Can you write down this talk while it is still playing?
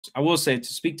I will say, to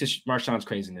speak to Marshawn's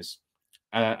craziness,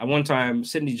 at one time,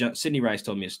 Sidney Rice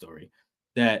told me a story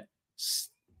that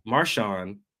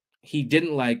Marshawn, he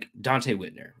didn't like Donte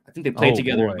Whitner. I think they played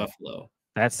together in Buffalo.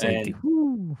 That's safety.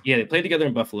 Yeah, they played together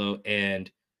in Buffalo,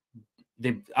 and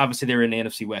they were in the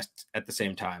NFC West at the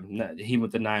same time. He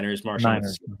with the Niners, Marshawn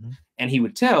with the and he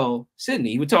would tell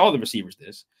Sidney, he would tell all the receivers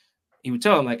this. He would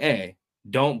tell him, like, hey,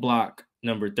 don't block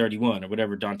number 31 or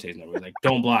whatever Donte's number. Like,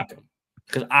 don't block him,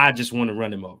 because I just want to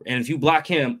run him over. And if you block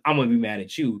him, I'm going to be mad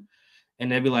at you.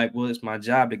 And they'd be like, well, it's my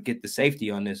job to get the safety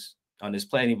on this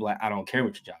play. And he'd be like, I don't care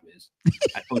what your job is.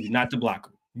 I told you not to block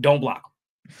him. Don't block him.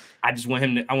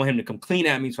 I want him to come clean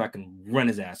at me so I can run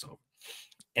his ass over.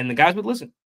 And the guys would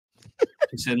listen.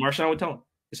 He said Marshawn would tell him.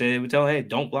 He said, he would tell him, hey,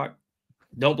 don't block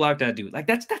that dude. Like,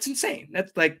 that's insane.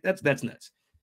 That's nuts.